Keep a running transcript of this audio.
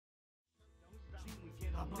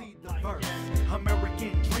plead the first.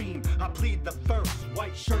 American dream, I plead the first.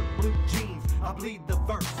 White shirt, blue jeans, I plead the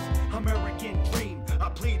first. American dream, I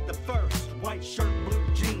plead the first. White shirt,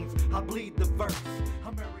 blue jeans, I plead the first.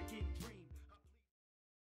 American dream.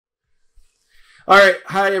 All right,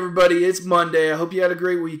 hi everybody. It's Monday. I hope you had a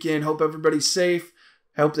great weekend. Hope everybody's safe.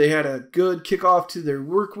 I hope they had a good kickoff to their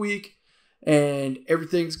work week and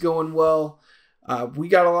everything's going well. We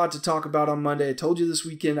got a lot to talk about on Monday. I told you this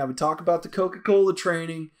weekend I would talk about the Coca-Cola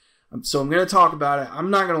training. So I'm going to talk about it. I'm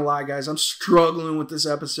not going to lie, guys. I'm struggling with this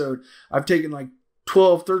episode. I've taken like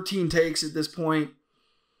 12, 13 takes at this point.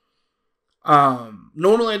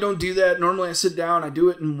 Normally I don't do that. Normally I sit down. I do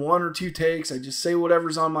it in 1 or 2 takes. I just say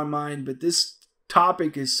whatever's on my mind. But this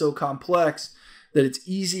topic is so complex that it's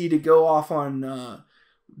easy to go off on,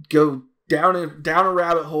 go down a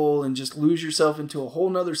rabbit hole and just lose yourself into a whole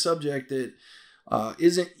nother subject that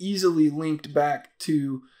isn't easily linked back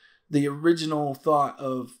to the original thought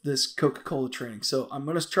of this Coca-Cola training. So I'm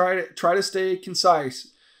going to try to stay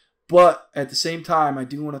concise, but at the same time, I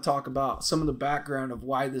do want to talk about some of the background of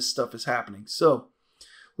why this stuff is happening. So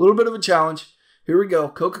a little bit of a challenge. Here we go.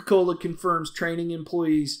 Coca-Cola confirms training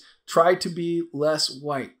employees try to be less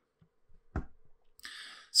white.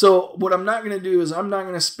 So what I'm not going to do is I'm not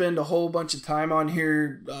going to spend a whole bunch of time on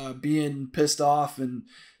here being pissed off and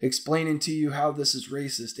explaining to you how this is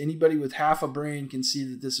racist. Anybody with half a brain can see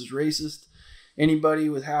that this is racist. Anybody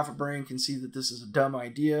with half a brain can see that this is a dumb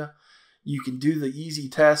idea. You can do the easy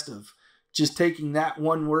test of just taking that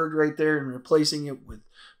one word right there and replacing it with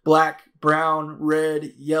black, brown,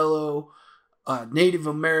 red, yellow, Native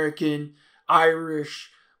American, Irish,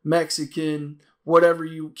 Mexican, whatever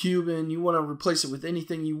Cuban, you want to replace it with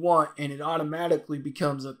anything you want, and it automatically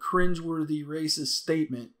becomes a cringeworthy racist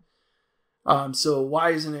statement. So why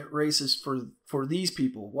isn't it racist for these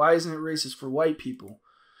people? Why isn't it racist for white people?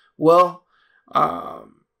 Well,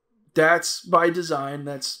 that's by design.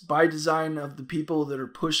 That's by design of the people that are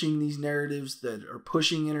pushing these narratives, that are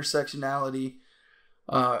pushing intersectionality.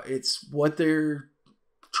 It's what they're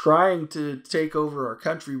trying to take over our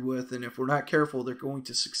country with, and if we're not careful, they're going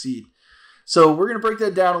to succeed. So we're going to break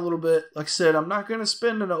that down a little bit. Like I said, I'm not going to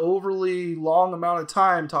spend an overly long amount of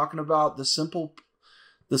time talking about the simple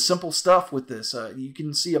stuff with this. You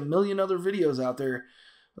can see a million other videos out there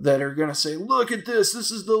that are going to say, look at this. This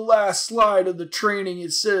is the last slide of the training.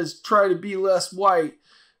 It says, try to be less white.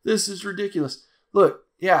 This is ridiculous. Look,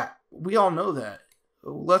 yeah, we all know that.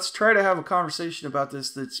 Let's try to have a conversation about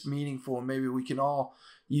this that's meaningful, and maybe we can all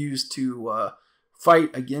use to fight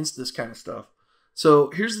against this kind of stuff.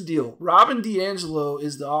 So here's the deal. Robin DiAngelo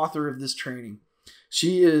is the author of this training.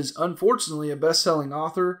 She is, unfortunately, a best-selling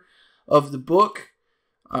author of the book,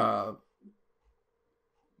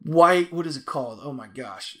 White, what is it called? Oh my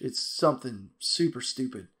gosh, it's something super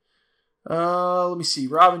stupid. Let me see.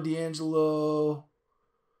 Robin DiAngelo,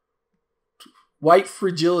 White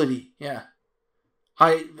Fragility. Yeah.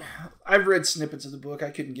 I've read snippets of the book.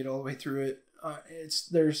 I couldn't get all the way through it.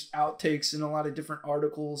 There's outtakes in a lot of different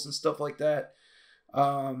articles and stuff like that.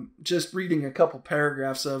 Just reading a couple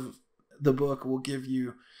paragraphs of the book will give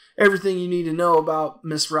you everything you need to know about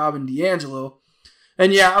Miss Robin DiAngelo.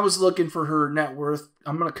 And yeah, I was looking for her net worth.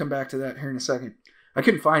 I'm going to come back to that here in a second. I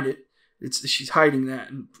couldn't find it. She's hiding that,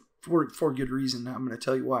 and for good reason. I'm going to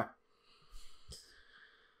tell you why.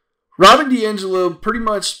 Robin DiAngelo pretty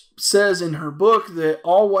much says in her book that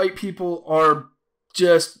all white people are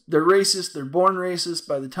they're racist. They're born racist.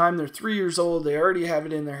 By the time they're 3 years old, they already have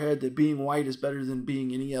it in their head that being white is better than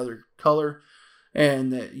being any other color,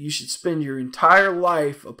 and that you should spend your entire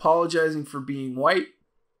life apologizing for being white.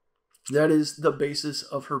 That is the basis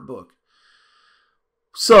of her book.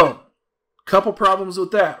 So, couple problems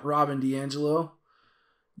with that, Robin DiAngelo.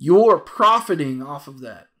 You're profiting off of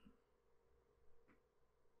that.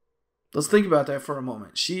 Let's think about that for a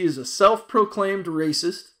moment. She is a self-proclaimed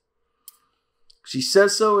racist. She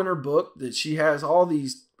says so in her book, that she has all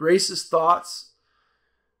these racist thoughts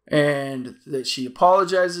and that she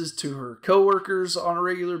apologizes to her coworkers on a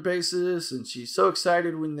regular basis, and she's so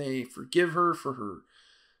excited when they forgive her for her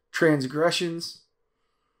transgressions.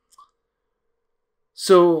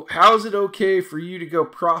 So how is it okay for you to go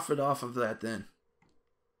profit off of that then?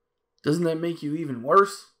 Doesn't that make you even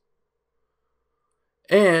worse?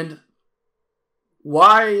 And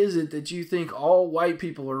why is it that you think all white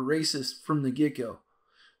people are racist from the get-go?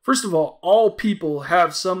 First of all people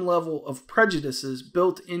have some level of prejudices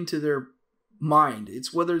built into their mind.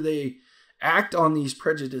 It's whether they act on these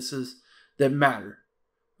prejudices that matter.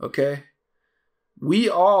 Okay?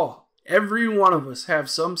 Every one of us have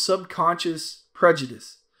some subconscious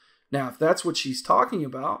prejudice. Now, if that's what she's talking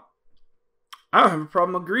about, I don't have a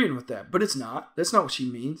problem agreeing with that, but it's not. That's not what she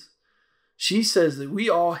means. She says that we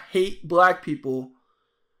all hate black people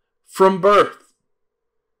from birth.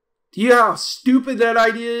 Do you know how stupid that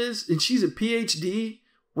idea is? And she's a PhD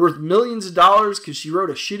worth millions of dollars because she wrote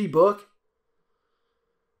a shitty book.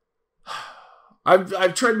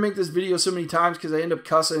 I've tried to make this video so many times because I end up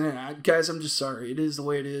cussing. And guys, I'm just sorry. It is the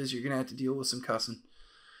way it is. You're going to have to deal with some cussing.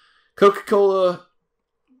 Coca-Cola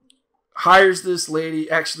hires this lady.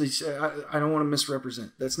 Actually, I don't want to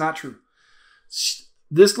misrepresent. That's not true.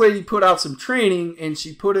 This lady put out some training and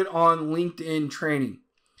she put it on LinkedIn training.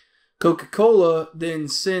 Coca-Cola then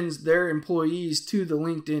sends their employees to the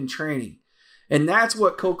LinkedIn training. And that's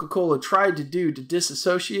what Coca-Cola tried to do, to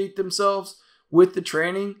disassociate themselves with the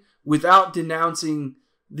training without denouncing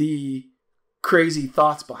the crazy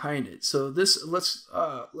thoughts behind it. So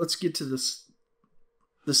let's get to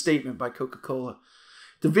the statement by Coca-Cola.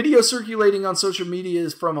 The video circulating on social media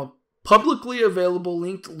is from a publicly available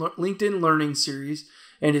LinkedIn Learning series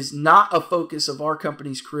and is not a focus of our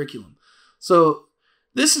company's curriculum. So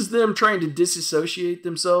this is them trying to disassociate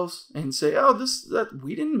themselves and say, oh,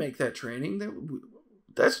 we didn't make that training.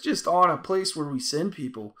 That's just on a place where we send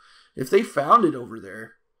people. If they found it over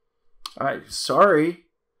there, sorry,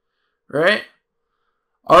 right?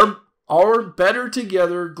 Our Better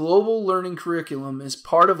Together global learning curriculum is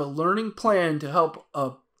part of a learning plan to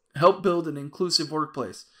help build an inclusive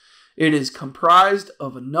workplace. It is comprised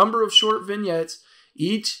of a number of short vignettes,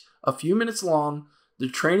 each a few minutes long. The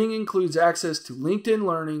training includes access to LinkedIn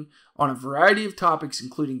Learning on a variety of topics,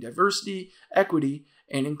 including diversity, equity,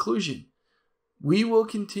 and inclusion. We will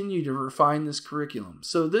continue to refine this curriculum.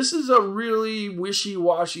 So this is a really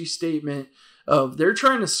wishy-washy statement of they're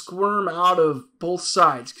trying to squirm out of both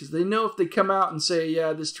sides because they know if they come out and say,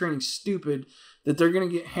 yeah, this training's stupid, that they're going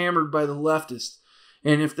to get hammered by the leftists.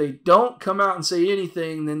 And if they don't come out and say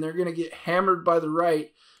anything, then they're going to get hammered by the right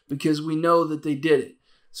because we know that they did it.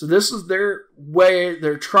 So this is their way,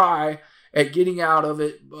 their try at getting out of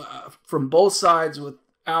it from both sides with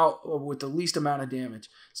the least amount of damage.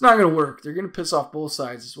 It's not going to work. They're going to piss off both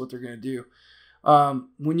sides is what they're going to do.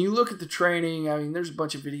 When you look at the training, I mean, there's a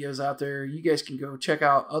bunch of videos out there. You guys can go check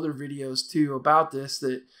out other videos too about this.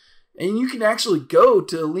 And you can actually go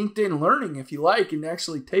to LinkedIn Learning if you like and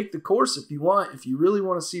actually take the course if you want. If you really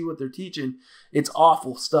want to see what they're teaching, it's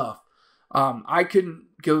awful stuff. I couldn't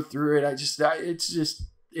go through it.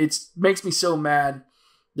 It makes me so mad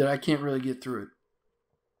that I can't really get through it.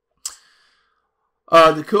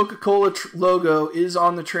 The Coca-Cola logo is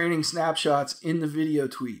on the training snapshots in the video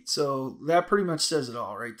tweet. So that pretty much says it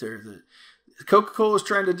all right there. Coca-Cola is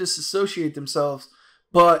trying to disassociate themselves,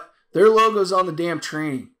 but their logo's on the damn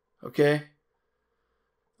training. Okay?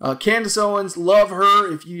 Candace Owens, love her.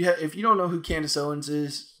 If you don't know who Candace Owens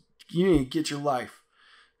is, you need to get your life.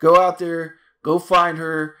 Go out there, go find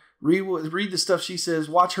her. Read the stuff she says.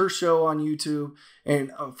 Watch her show on YouTube.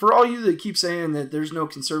 And for all you that keep saying that there's no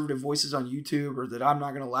conservative voices on YouTube or that I'm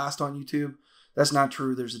not going to last on YouTube, that's not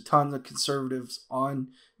true. There's a ton of conservatives on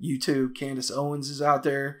YouTube. Candace Owens is out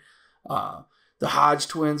there. The Hodge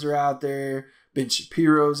twins are out there. Ben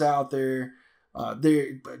Shapiro's out there.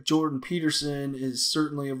 Jordan Peterson is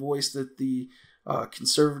certainly a voice that the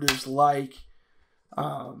conservatives like.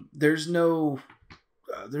 There's no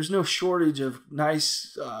shortage of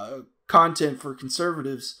nice content for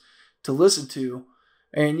conservatives to listen to.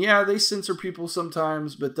 And yeah, they censor people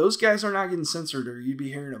sometimes, but those guys are not getting censored or you'd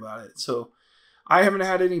be hearing about it. So I haven't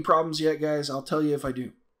had any problems yet, guys. I'll tell you if I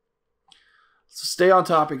do. So stay on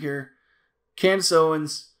topic here. Candace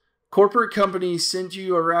Owens, corporate companies send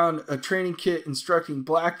you around a training kit instructing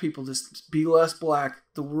black people to be less black.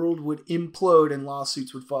 The world would implode and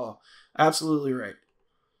lawsuits would follow. Absolutely right.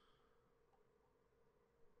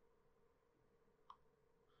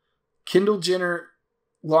 Kendall Jenner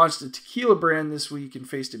launched a tequila brand this week and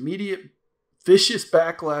faced immediate vicious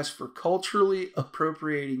backlash for culturally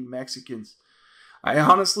appropriating Mexicans. I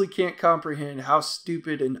honestly can't comprehend how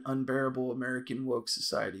stupid and unbearable American woke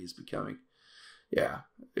society is becoming. Yeah,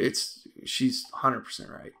 she's 100%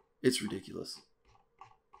 right. It's ridiculous.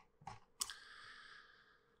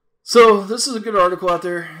 So this is a good article out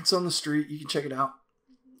there. It's on the street. You can check it out.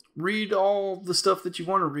 Read all the stuff that you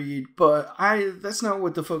want to read, but that's not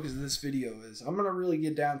what the focus of this video is. I'm going to really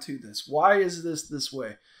get down to this. Why is this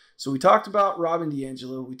way? So we talked about Robin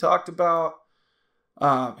DiAngelo. We talked about,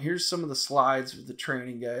 here's some of the slides of the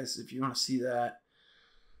training, guys, if you want to see that.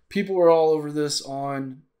 People are all over this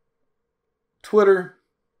on Twitter.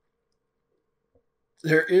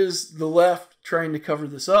 There is the left trying to cover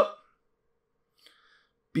this up.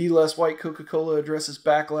 Be Less White Coca-Cola addresses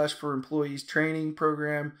backlash for employees training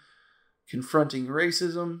program confronting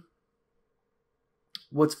racism.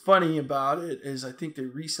 what's funny about it is I think they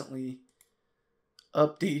recently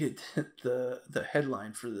updated the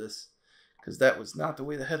headline for this, because that was not the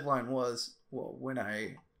way the headline was. Well, when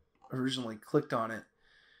I originally clicked on it,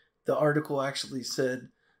 the article actually said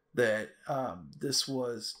that this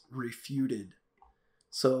was refuted.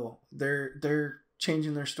 So they're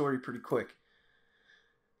changing their story pretty quick.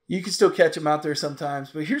 You can still catch them out there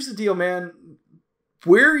sometimes, but here's the deal, man.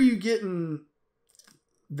 Where are you getting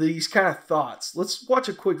these kind of thoughts? Let's watch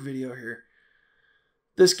a quick video here.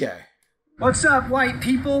 This guy. What's up, white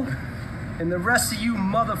people? And the rest of you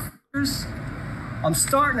motherfuckers? I'm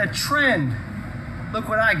starting a trend. Look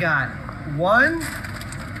what I got. 1,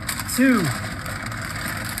 2.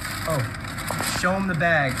 Oh, show them the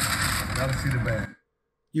bag. Gotta see the bag.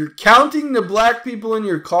 You're counting the black people in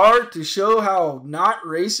your car to show how not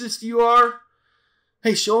racist you are?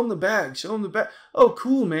 Hey, show them the bag. Show them the bag. Oh,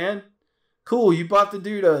 cool, man. Cool, you bought the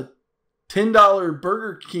dude a $10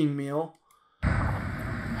 Burger King meal.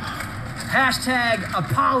 Hashtag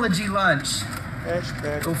apology lunch.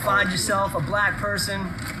 Hashtag Go find yourself a black person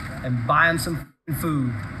and buy him some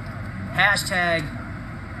food. Hashtag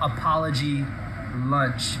apology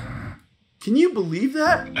lunch. Can you believe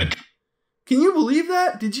that? Can you believe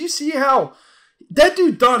that? Did you see how that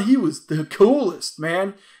dude thought he was the coolest,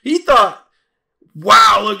 man? He thought,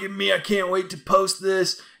 wow, look at me. I can't wait to post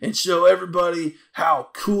this and show everybody how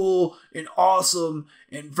cool and awesome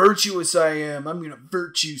and virtuous I am. I'm going to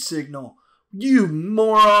virtue signal. You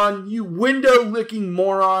moron, you window-licking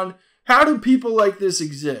moron. How do people like this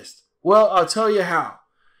exist? Well, I'll tell you how.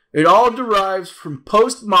 It all derives from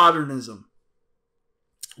postmodernism,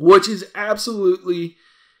 which is absolutely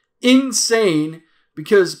insane,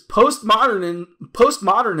 because postmodernism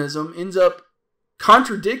ends up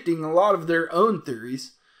contradicting a lot of their own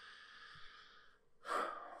theories.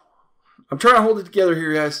 I'm trying to hold it together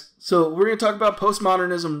here, guys. So we're going to talk about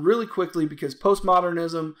postmodernism really quickly, because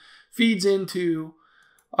postmodernism feeds into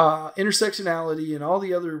intersectionality and all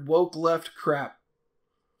the other woke left crap.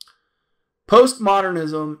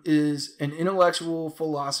 Postmodernism is an intellectual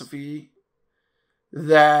philosophy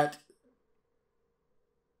that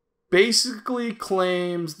basically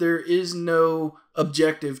claims there is no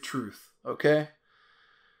objective truth, okay?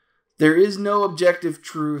 There is no objective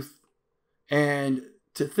truth, and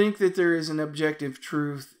to think that there is an objective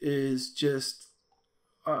truth is just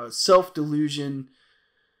self-delusion.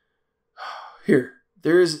 Here,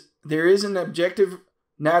 there is an objective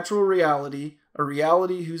natural reality, a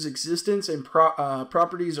reality whose existence and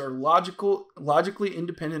properties are logically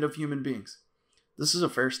independent of human beings. This is a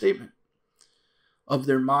fair statement. Of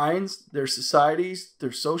their minds, their societies,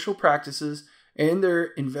 their social practices, and their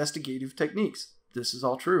investigative techniques. This is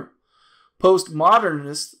all true.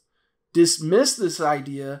 Postmodernists dismiss this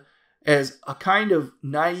idea as a kind of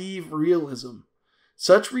naive realism.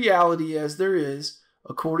 Such reality as there is,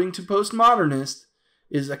 according to postmodernists,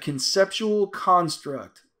 is a conceptual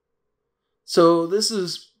construct. So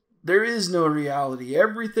there is no reality.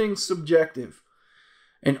 Everything's subjective.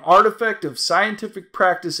 An artifact of scientific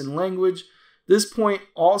practice and language. This point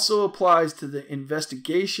also applies to the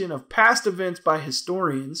investigation of past events by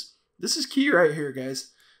historians. This is key right here,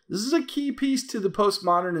 guys. This is a key piece to the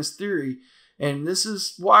postmodernist theory, and this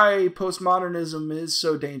is why postmodernism is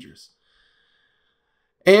so dangerous.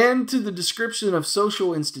 And to the description of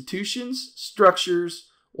social institutions, structures,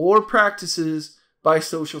 or practices by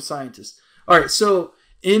social scientists. All right, so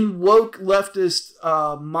in woke leftist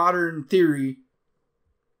modern theory,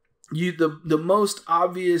 the most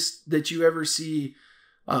obvious that you ever see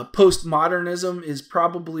postmodernism is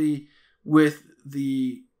probably with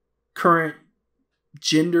the current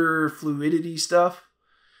gender fluidity stuff.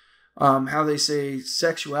 How they say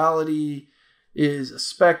sexuality is a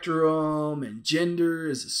spectrum and gender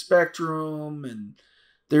is a spectrum, and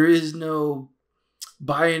there is no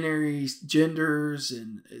binary genders,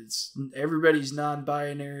 and everybody's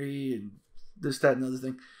non-binary, and this, that, and other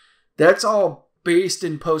thing. That's all based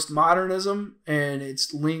in postmodernism, and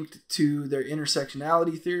it's linked to their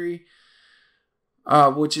intersectionality theory,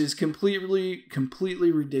 which is completely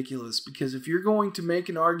ridiculous. Because if you're going to make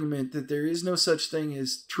an argument that there is no such thing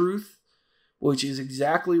as truth, which is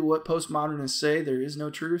exactly what postmodernists say, there is no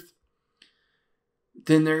truth,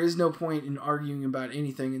 then there is no point in arguing about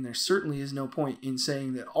anything, and there certainly is no point in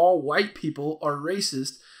saying that all white people are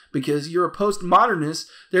racist, because you're a postmodernist.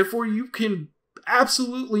 Therefore, you can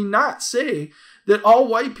absolutely not say that all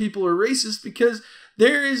white people are racist, because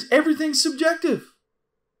everything's subjective.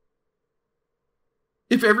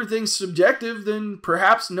 If everything's subjective, then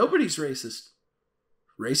perhaps nobody's racist.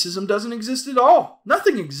 Racism doesn't exist at all.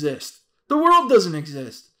 Nothing exists. The world doesn't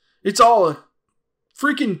exist. It's all a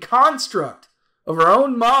freaking construct of our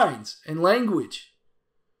own minds and language.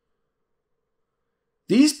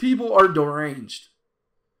 These people are deranged.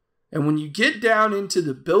 And when you get down into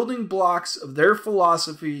the building blocks of their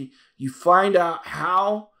philosophy, you find out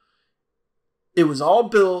how it was all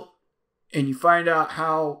built, and you find out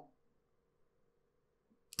how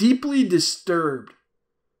deeply disturbed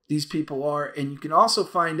these people are, and you can also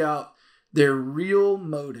find out their real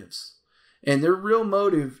motives. And their real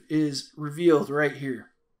motive is revealed right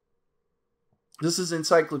here. This is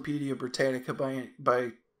Encyclopedia Britannica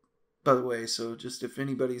by the way, so just if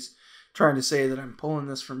anybody's trying to say that I'm pulling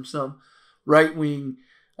this from some right-wing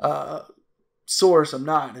source, I'm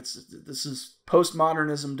not. This is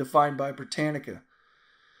postmodernism defined by Britannica.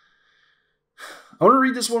 I want to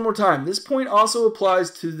read this one more time. This point also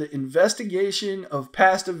applies to the investigation of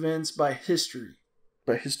past events by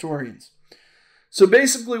historians. So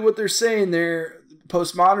basically what they're saying there,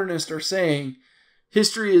 postmodernists are saying,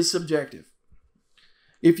 history is subjective.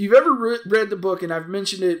 If you've ever read the book, and I've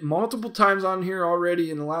mentioned it multiple times on here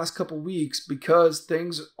already in the last couple weeks, because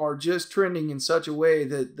things are just trending in such a way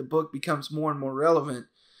that the book becomes more and more relevant.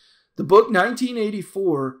 The book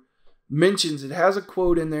 1984 mentions, it has a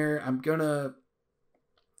quote in there. I'll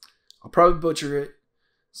probably butcher it,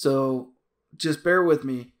 so just bear with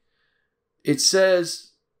me. It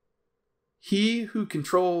says, "He who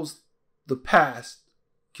controls the past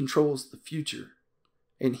controls the future.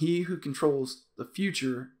 And he who controls the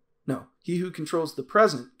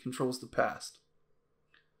present controls the past."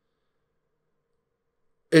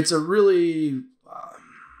 It's a really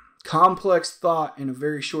complex thought in a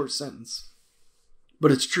very short sentence,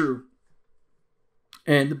 but it's true.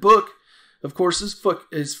 And the book, of course, is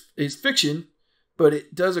fiction, but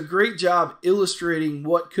it does a great job illustrating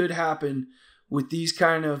what could happen with these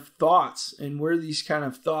kind of thoughts and where these kind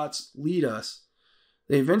of thoughts lead us.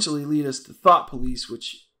 They eventually lead us to thought police,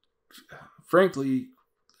 which, frankly,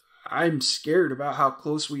 I'm scared about how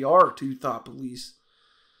close we are to thought police.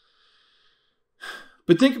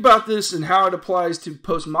 But think about this and how it applies to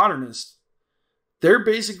postmodernists. They're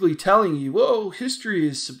basically telling you, whoa, history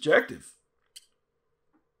is subjective.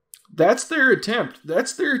 That's their attempt.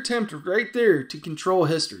 That's their attempt right there to control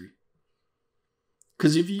history.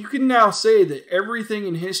 Because if you can now say that everything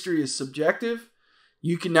in history is subjective,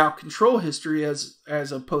 you can now control history as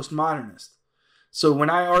a postmodernist. So when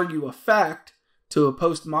I argue a fact to a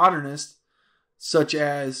postmodernist, such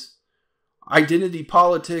as identity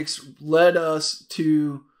politics led us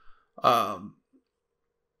to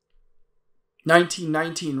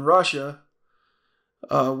 1919 Russia,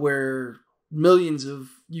 where millions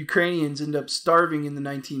of Ukrainians end up starving in the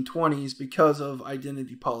 1920s because of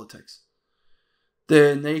identity politics,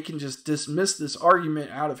 then they can just dismiss this argument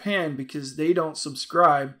out of hand because they don't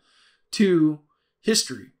subscribe to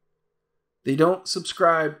history. They don't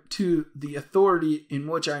subscribe to the authority in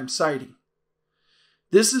which I'm citing.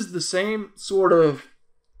 This is the same sort of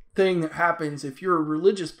thing that happens if you're a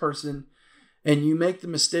religious person and you make the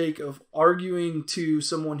mistake of arguing to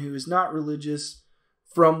someone who is not religious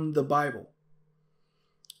from the Bible.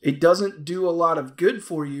 It doesn't do a lot of good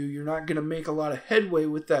for you. You're not going to make a lot of headway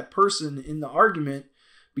with that person in the argument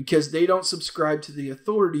because they don't subscribe to the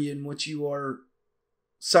authority in which you are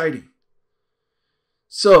citing.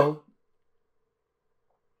 So,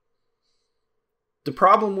 the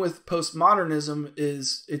problem with postmodernism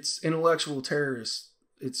is it's intellectual terrorist.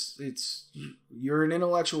 You're an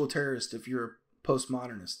intellectual terrorist if you're a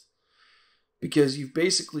postmodernist, because you've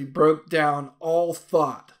basically broke down all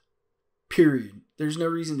thought, period. There's no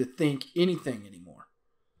reason to think anything anymore.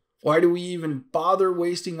 Why do we even bother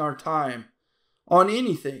wasting our time on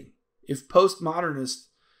anything if postmodernists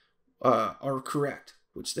are correct,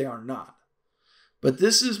 which they are not? But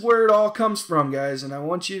this is where it all comes from, guys, and I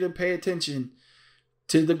want you to pay attention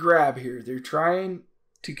to the grab here. They're trying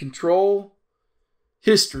to control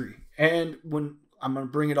history. And when I'm going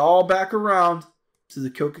to bring it all back around to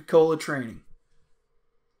the Coca-Cola training.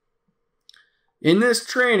 In this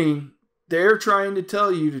training, they're trying to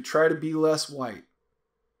tell you to try to be less white,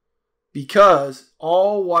 because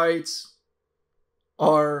all whites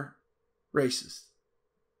are racist.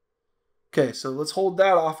 Okay, so let's hold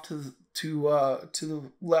that off to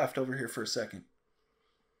the left over here for a second.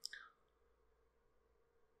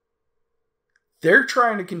 They're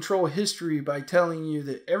trying to control history by telling you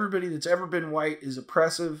that everybody that's ever been white is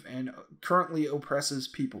oppressive and currently oppresses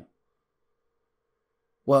people.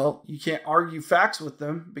 Well, you can't argue facts with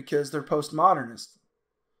them because they're postmodernist.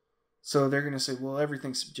 So they're going to say, well,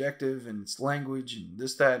 everything's subjective and it's language and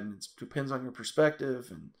this, that, and it depends on your perspective.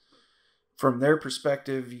 And from their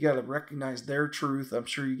perspective, you got to recognize their truth. I'm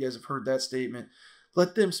sure you guys have heard that statement.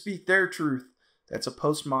 Let them speak their truth. That's a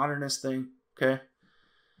postmodernist thing. Okay?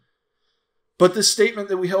 But this statement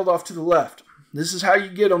that we held off to the left, this is how you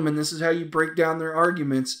get them, and this is how you break down their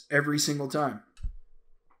arguments every single time.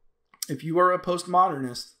 If you are a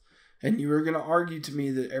postmodernist and you are going to argue to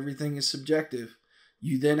me that everything is subjective,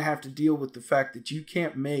 you then have to deal with the fact that you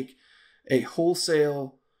can't make a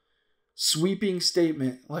wholesale sweeping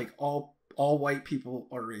statement like all white people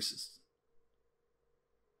are racist.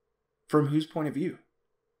 From whose point of view?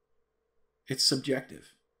 It's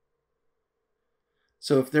subjective.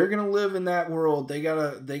 So if they're gonna live in that world, they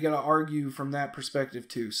gotta argue from that perspective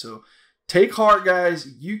too. So take heart,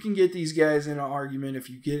 guys. You can get these guys in an argument. If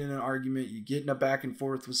you get in an argument, you get in a back and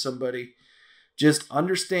forth with somebody. Just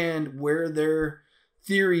understand where their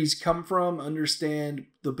theories come from. Understand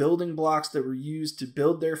the building blocks that were used to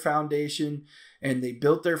build their foundation, and they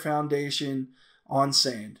built their foundation on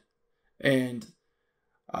sand. And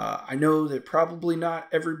I know that probably not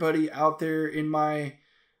everybody out there in my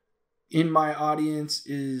audience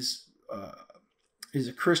is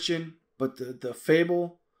a Christian, but the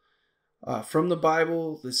fable from the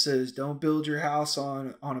Bible that says, "Don't build your house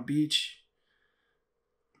on a beach.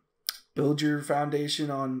 Build your foundation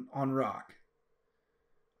on rock."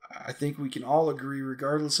 I think we can all agree,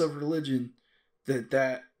 regardless of religion,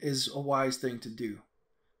 that is a wise thing to do.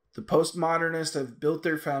 The postmodernists have built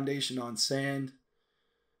their foundation on sand.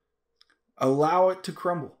 Allow it to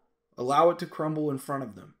crumble. Allow it to crumble in front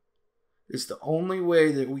of them. It's the only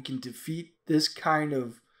way that we can defeat this kind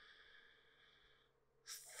of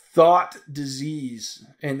thought disease.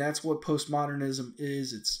 And that's what postmodernism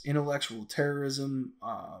is. It's intellectual terrorism.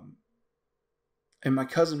 And my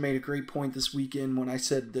cousin made a great point this weekend when I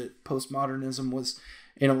said that postmodernism was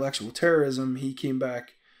intellectual terrorism. He came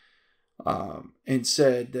back and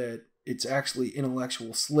said that it's actually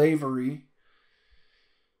intellectual slavery.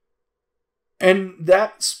 And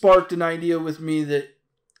that sparked an idea with me that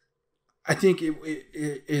I think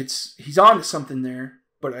he's on to something there,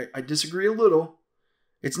 but I disagree a little.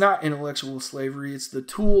 It's not intellectual slavery. It's the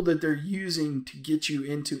tool that they're using to get you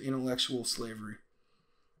into intellectual slavery.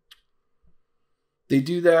 They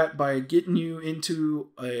do that by getting you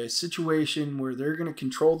into a situation where they're going to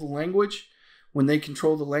control the language. When they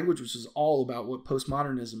control the language, which is all about what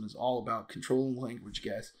postmodernism is all about, controlling language,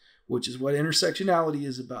 guys, which is what intersectionality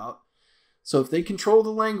is about. So if they control the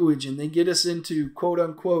language and they get us into quote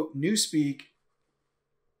unquote newspeak,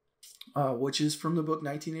 which is from the book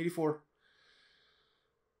 1984,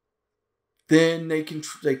 then they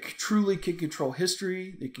truly can control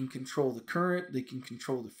history. They can control the current. They can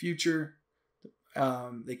control the future.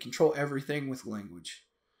 They control everything with language.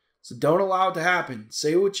 So don't allow it to happen.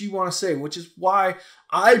 Say what you want to say, which is why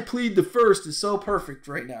I Plead the First is so perfect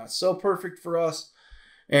right now. It's so perfect for us.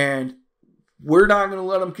 And we're not going to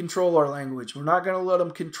let them control our language. We're not going to let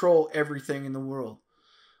them control everything in the world.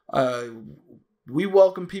 We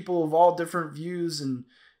welcome people of all different views and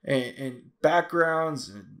backgrounds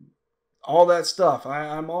and all that stuff.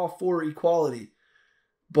 I'm all for equality.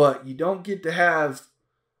 But you don't get to have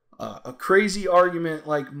a crazy argument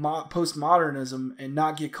like postmodernism and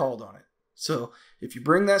not get called on it. So if you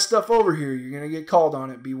bring that stuff over here, you're going to get called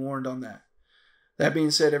on it. Be warned on that. That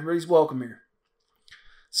being said, everybody's welcome here.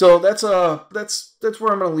 So that's where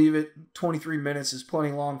I'm going to leave it. 23 minutes is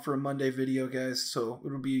plenty long for a Monday video, guys. So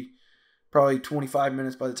it'll be probably 25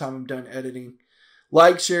 minutes by the time I'm done editing.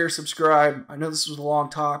 Like, share, subscribe. I know this was a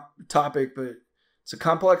long topic, but it's a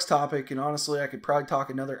complex topic. And honestly, I could probably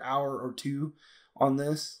talk another hour or two on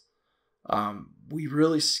this. We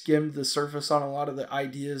really skimmed the surface on a lot of the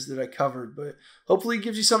ideas that I covered, but hopefully it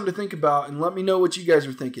gives you something to think about, and let me know what you guys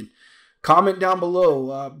are thinking. Comment down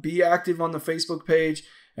below. Be active on the Facebook page,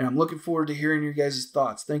 and I'm looking forward to hearing your guys'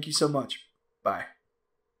 thoughts. Thank you so much. Bye.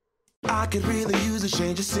 I could really use a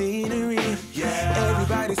change of scenery. Yeah.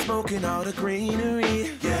 Everybody smoking all the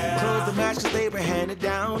greenery. Yeah. Close the matches, they were handed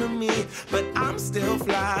down to me. But I'm still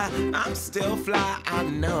fly, I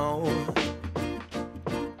know.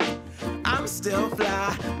 I'm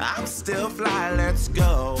still fly, let's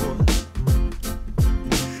go.